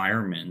an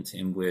environment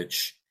in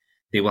which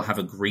they will have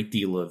a great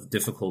deal of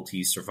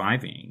difficulty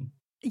surviving.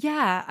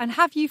 Yeah, and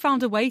have you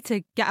found a way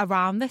to get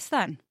around this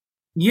then?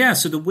 Yeah,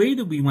 so the way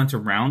that we went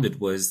around it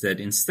was that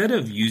instead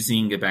of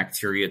using a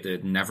bacteria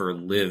that never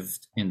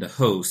lived in the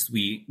host,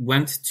 we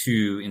went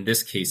to, in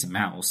this case, a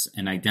mouse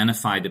and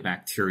identified a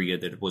bacteria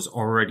that was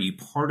already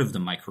part of the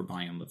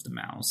microbiome of the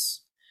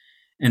mouse.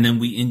 And then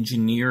we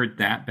engineered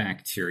that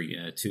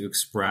bacteria to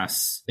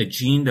express a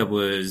gene that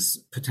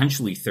was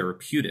potentially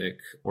therapeutic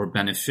or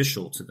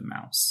beneficial to the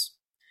mouse,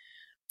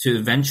 to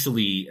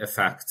eventually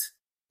affect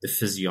the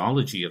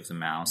physiology of the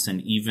mouse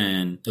and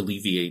even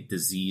alleviate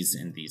disease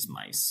in these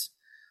mice.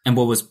 And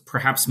what was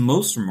perhaps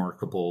most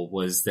remarkable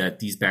was that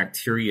these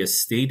bacteria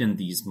stayed in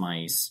these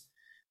mice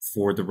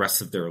for the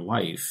rest of their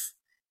life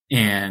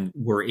and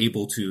were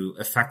able to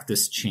affect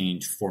this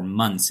change for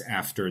months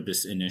after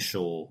this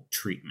initial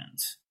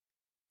treatment.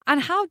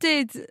 And how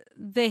did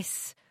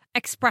this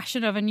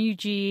expression of a new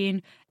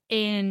gene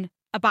in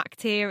a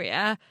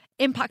bacteria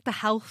impact the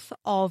health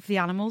of the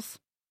animals?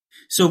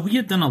 So we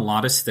had done a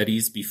lot of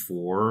studies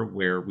before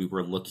where we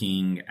were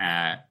looking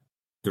at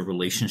the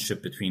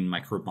relationship between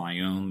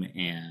microbiome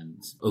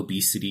and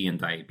obesity and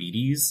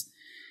diabetes.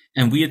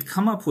 And we had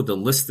come up with a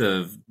list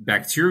of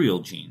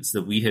bacterial genes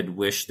that we had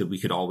wished that we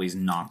could always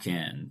knock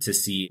in to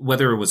see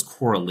whether it was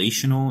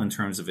correlational in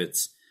terms of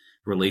its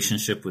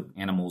relationship with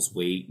animals'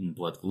 weight and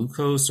blood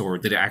glucose, or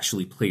did it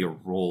actually play a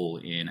role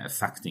in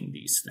affecting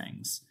these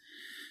things.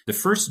 The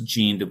first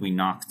gene that we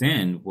knocked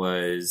in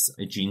was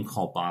a gene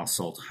called bile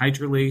salt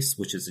hydrolase,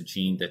 which is a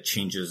gene that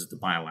changes the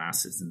bile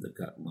acids in the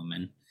gut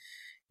lumen.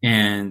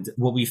 And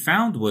what we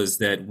found was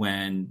that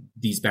when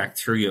these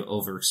bacteria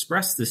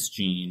overexpressed this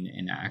gene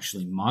and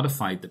actually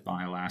modified the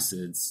bile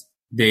acids,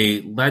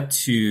 they led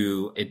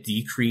to a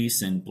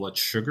decrease in blood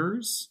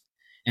sugars.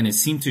 And it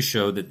seemed to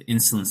show that the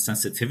insulin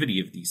sensitivity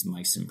of these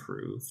mice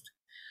improved.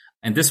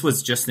 And this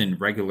was just in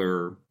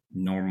regular,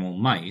 normal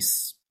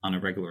mice on a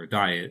regular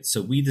diet.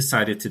 So we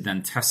decided to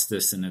then test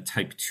this in a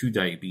type 2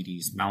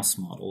 diabetes mouse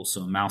model.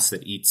 So a mouse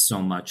that eats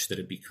so much that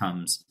it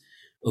becomes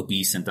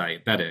obese and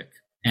diabetic.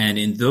 And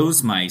in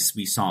those mice,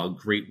 we saw a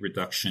great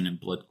reduction in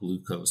blood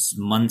glucose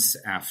months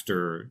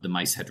after the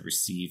mice had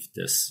received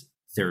this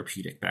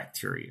therapeutic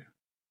bacteria.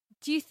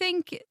 Do you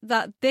think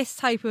that this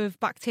type of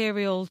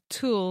bacterial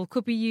tool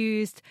could be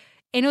used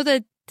in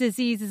other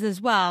diseases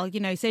as well? You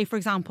know, say, for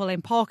example,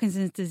 in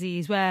Parkinson's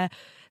disease, where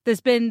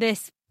there's been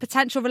this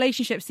potential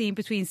relationship seen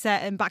between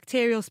certain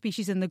bacterial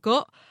species in the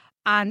gut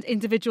and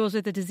individuals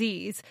with the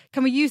disease.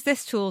 Can we use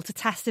this tool to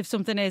test if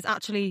something is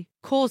actually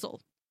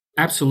causal?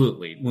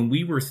 Absolutely. When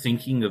we were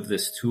thinking of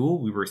this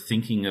tool, we were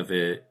thinking of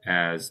it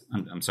as,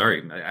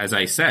 as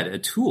I said, a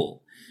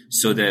tool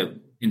so that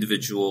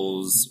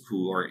individuals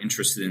who are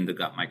interested in the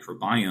gut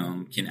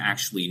microbiome can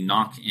actually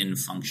knock in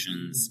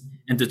functions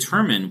and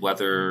determine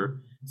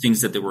whether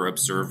things that they were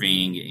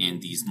observing in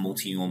these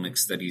multi-omic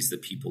studies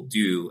that people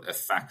do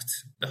affect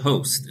the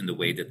host in the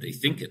way that they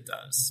think it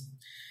does.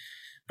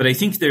 But I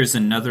think there's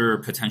another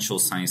potential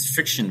science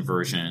fiction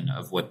version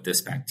of what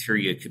this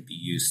bacteria could be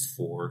used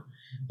for,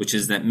 which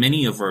is that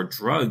many of our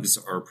drugs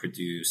are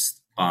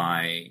produced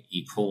by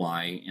E.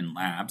 coli in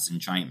labs in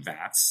giant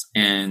vats.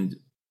 And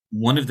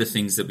one of the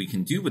things that we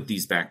can do with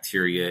these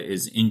bacteria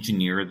is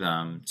engineer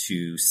them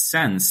to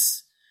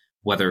sense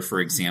whether, for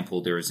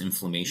example, there is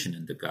inflammation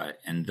in the gut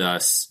and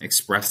thus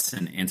express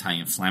an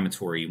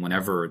anti-inflammatory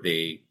whenever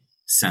they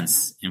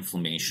sense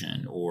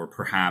inflammation, or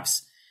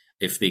perhaps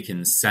if they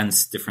can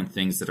sense different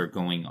things that are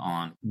going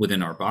on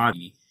within our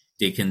body,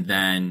 they can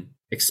then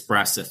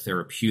express a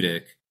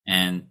therapeutic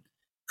and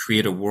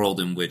create a world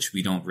in which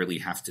we don't really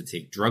have to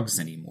take drugs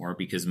anymore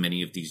because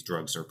many of these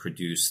drugs are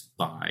produced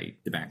by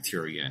the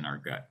bacteria in our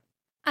gut.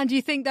 And do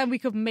you think then we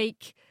could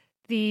make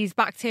these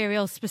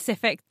bacterial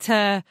specific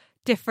to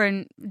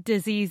different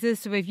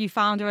diseases? So if you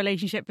found a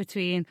relationship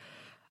between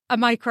a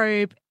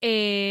microbe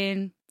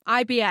in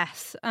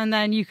IBS and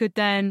then you could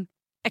then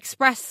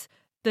express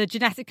the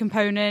genetic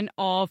component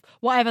of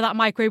whatever that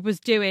microbe was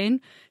doing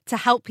to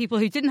help people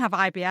who didn't have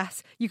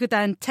IBS, you could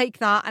then take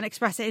that and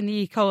express it in the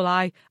E.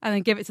 coli and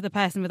then give it to the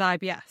person with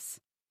IBS.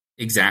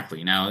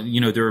 Exactly. Now,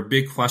 there are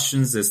big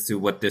questions as to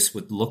what this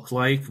would look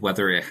like,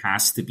 whether it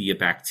has to be a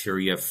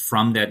bacteria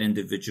from that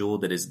individual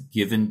that is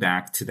given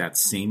back to that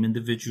same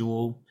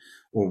individual,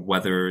 or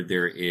whether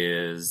there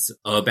is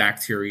a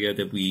bacteria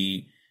that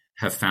we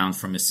have found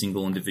from a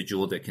single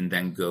individual that can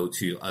then go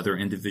to other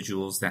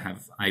individuals that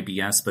have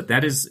IBS. But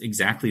that is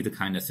exactly the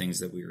kind of things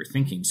that we were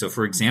thinking. So,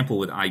 for example,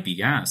 with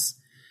IBS,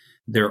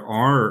 there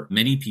are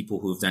many people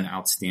who have done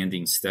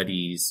outstanding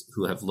studies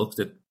who have looked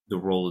at the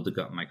role of the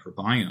gut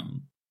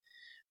microbiome.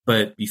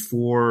 But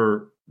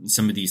before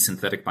some of these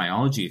synthetic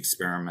biology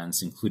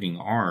experiments, including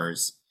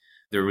ours,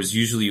 there was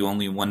usually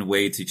only one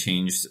way to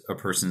change a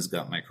person's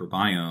gut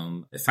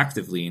microbiome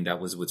effectively, and that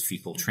was with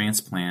fecal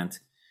transplant,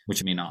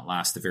 which may not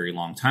last a very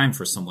long time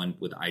for someone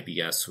with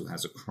IBS who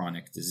has a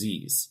chronic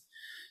disease.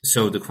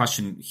 So the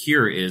question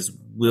here is,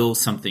 will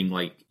something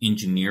like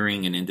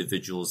engineering an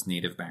individual's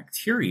native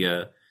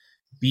bacteria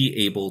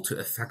be able to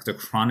affect a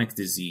chronic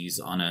disease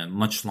on a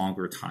much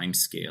longer time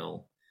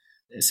scale,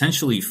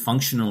 essentially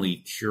functionally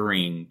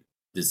curing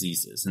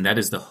diseases? And that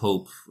is the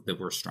hope that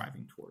we're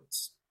striving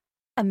towards.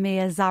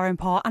 Amir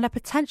Zarinpur, and a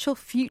potential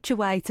future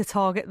way to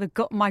target the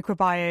gut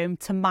microbiome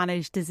to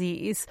manage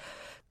disease.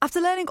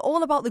 After learning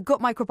all about the gut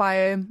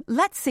microbiome,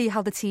 let's see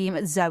how the team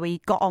at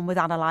Zoe got on with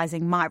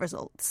analysing my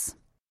results.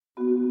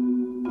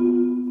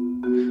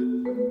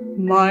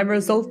 My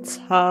results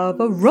have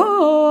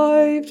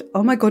arrived.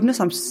 Oh my goodness,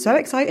 I'm so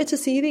excited to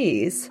see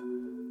these.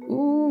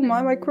 Ooh,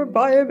 my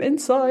microbiome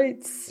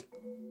insights.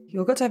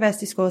 Your gut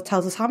diversity score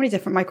tells us how many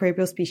different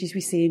microbial species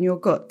we see in your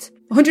gut.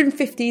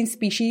 115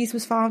 species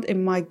was found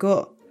in my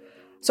gut.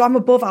 So I'm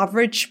above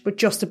average, but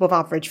just above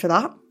average for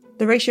that.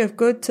 The ratio of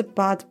good to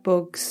bad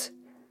bugs.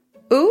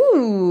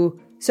 Ooh,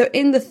 so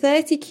in the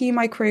 30 key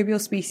microbial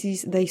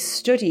species they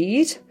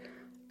studied,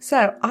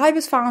 so I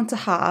was found to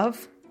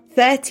have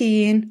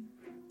 13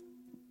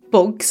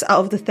 bugs out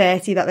of the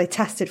 30 that they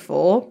tested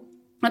for.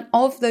 And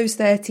of those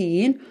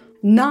 13,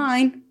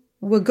 9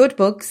 were good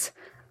bugs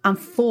and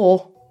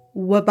 4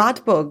 were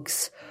bad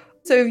bugs.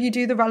 So if you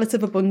do the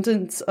relative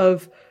abundance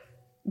of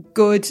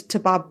good to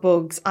bad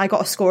bugs, I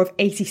got a score of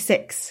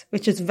 86,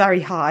 which is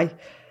very high.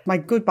 My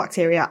good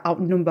bacteria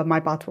outnumber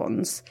my bad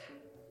ones.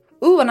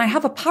 Ooh, and I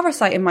have a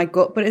parasite in my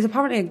gut, but it's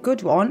apparently a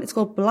good one. It's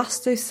called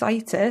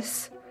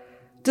blastocystitis.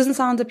 Doesn't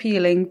sound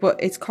appealing,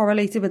 but it's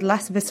correlated with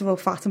less visceral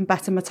fat and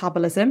better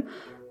metabolism.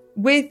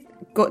 With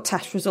gut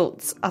test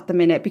results at the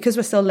minute because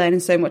we're still learning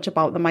so much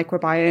about the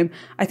microbiome.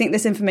 I think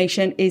this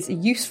information is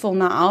useful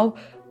now,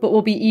 but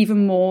will be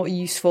even more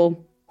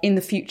useful in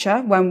the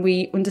future when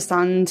we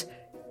understand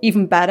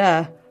even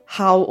better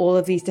how all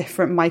of these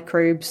different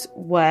microbes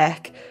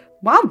work.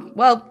 Wow,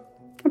 well,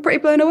 I'm pretty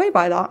blown away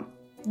by that.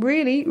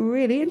 Really,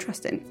 really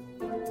interesting.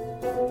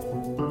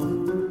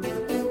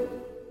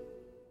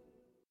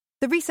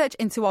 The research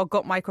into our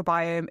gut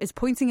microbiome is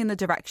pointing in the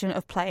direction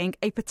of playing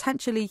a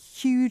potentially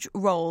huge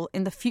role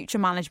in the future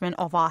management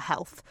of our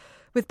health,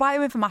 with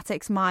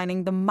bioinformatics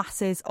mining the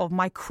masses of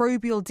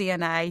microbial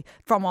DNA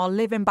from our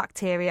living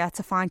bacteria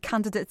to find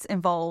candidates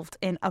involved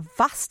in a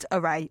vast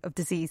array of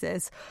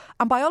diseases,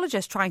 and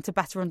biologists trying to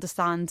better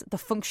understand the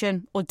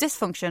function or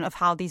dysfunction of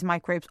how these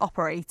microbes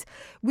operate.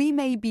 We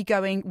may be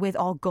going with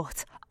our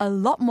gut a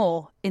lot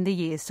more in the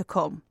years to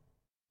come.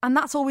 And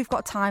that's all we've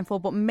got time for,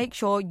 but make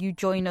sure you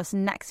join us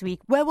next week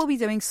where we'll be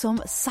doing some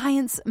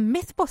science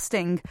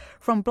myth-busting.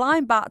 From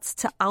blind bats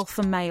to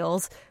alpha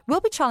males,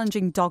 we'll be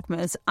challenging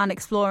dogmas and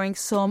exploring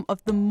some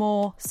of the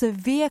more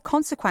severe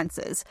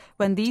consequences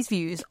when these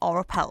views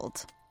are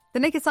upheld. The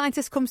Naked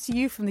Scientist comes to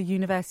you from the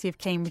University of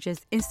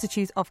Cambridge's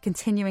Institute of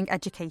Continuing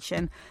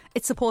Education.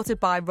 It's supported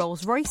by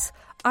Rolls-Royce.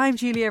 I'm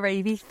Julia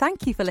Ravey.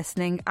 Thank you for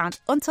listening, and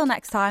until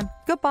next time,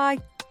 goodbye.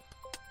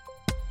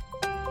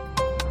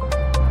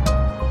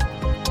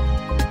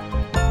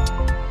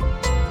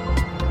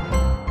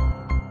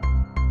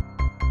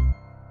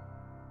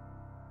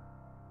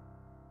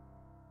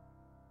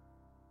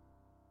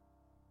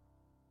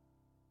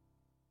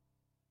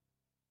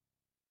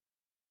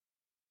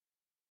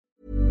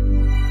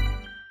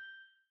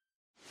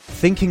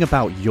 Thinking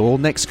about your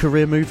next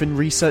career move in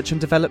research and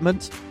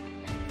development?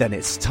 Then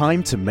it's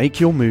time to make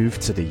your move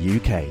to the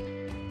UK.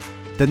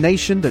 The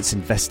nation that's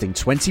investing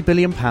 £20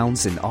 billion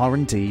in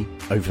R&D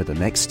over the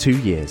next 2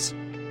 years.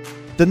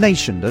 The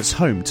nation that's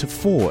home to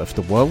 4 of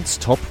the world's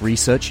top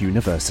research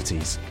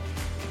universities.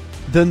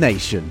 The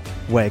nation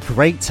where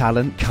great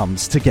talent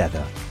comes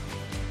together.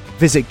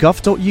 Visit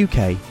gov.uk/great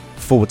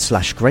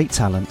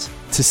talent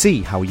to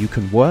see how you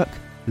can work,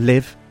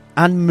 live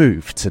and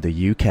move to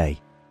the UK.